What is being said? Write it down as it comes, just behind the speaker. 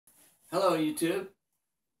Hello YouTube.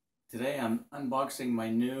 Today I'm unboxing my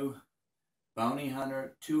new Bounty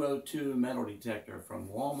Hunter 202 metal detector from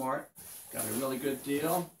Walmart. Got a really good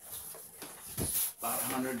deal. About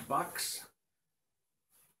 $100.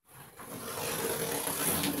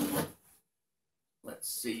 Let's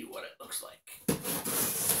see what it looks like.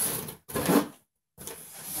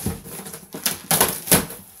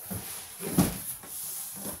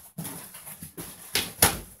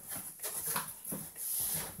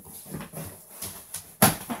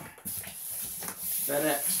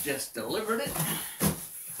 FedEx just delivered it.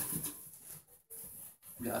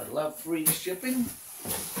 Gotta love free shipping.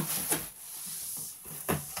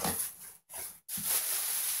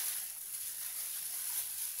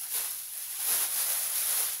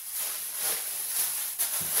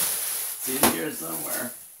 It's in here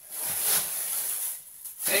somewhere.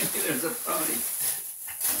 Maybe there's a pony.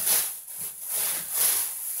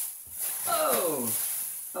 Oh,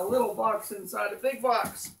 a little box inside a big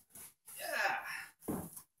box. Yeah.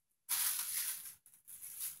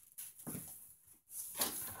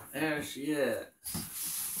 There she is.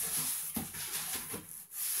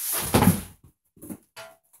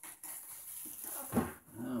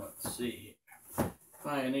 Now let's see here.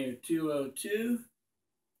 Pioneer 202.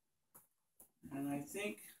 And I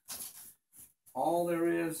think all there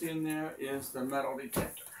is in there is the metal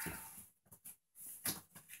detector.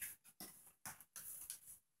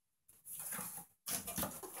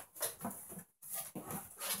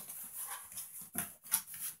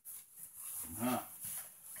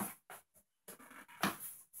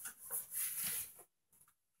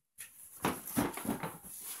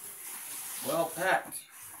 Well packed.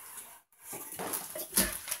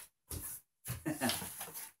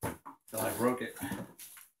 Till I broke it.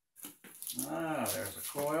 Ah, there's a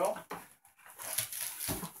coil.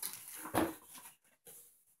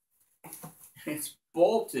 It's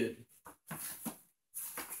bolted.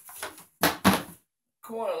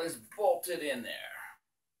 Coil is bolted in there.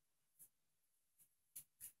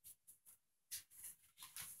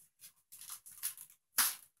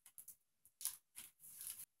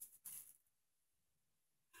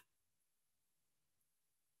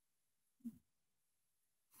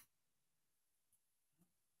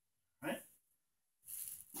 Right?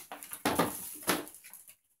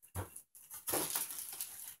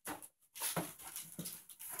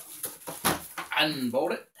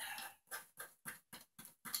 Unbolt it.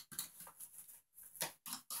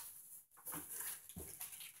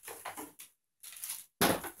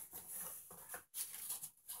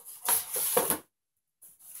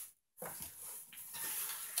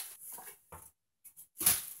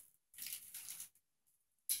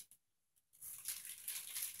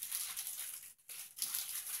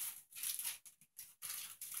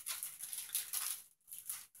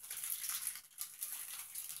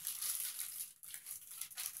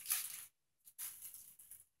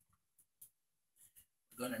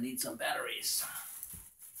 We're gonna need some batteries.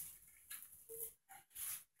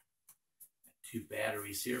 Two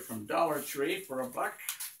batteries here from Dollar Tree for $1.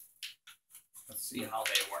 Let's see how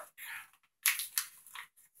they work.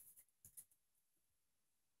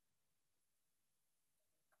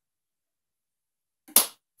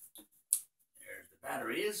 There's the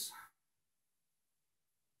batteries.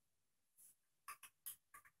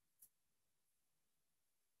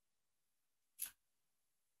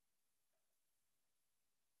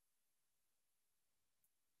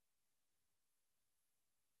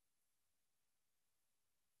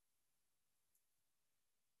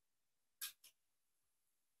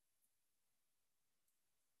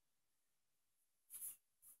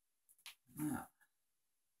 Now,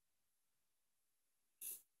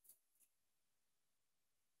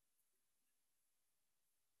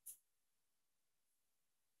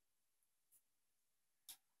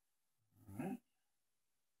 all right.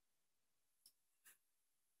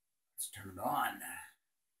 Let's turn it on.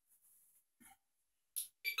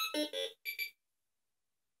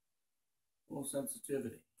 Full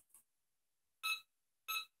sensitivity.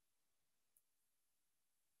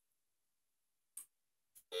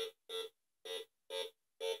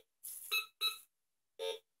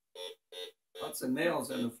 Lots of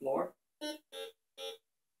nails in the floor.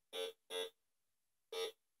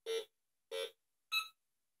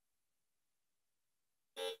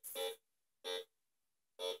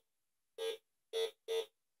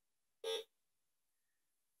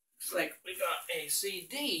 Looks like we got a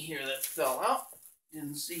CD here that fell out.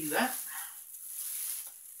 Didn't see that.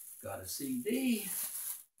 Got a CD.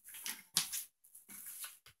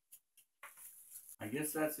 I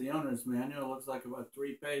guess that's the owner's manual. It looks like about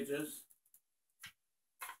 3 pages.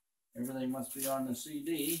 Everything must be on the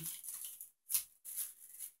CD.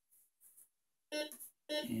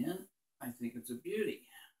 And I think it's a beauty.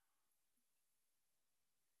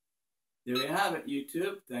 There you have it,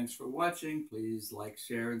 YouTube. Thanks for watching. Please like,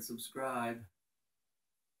 share, and subscribe.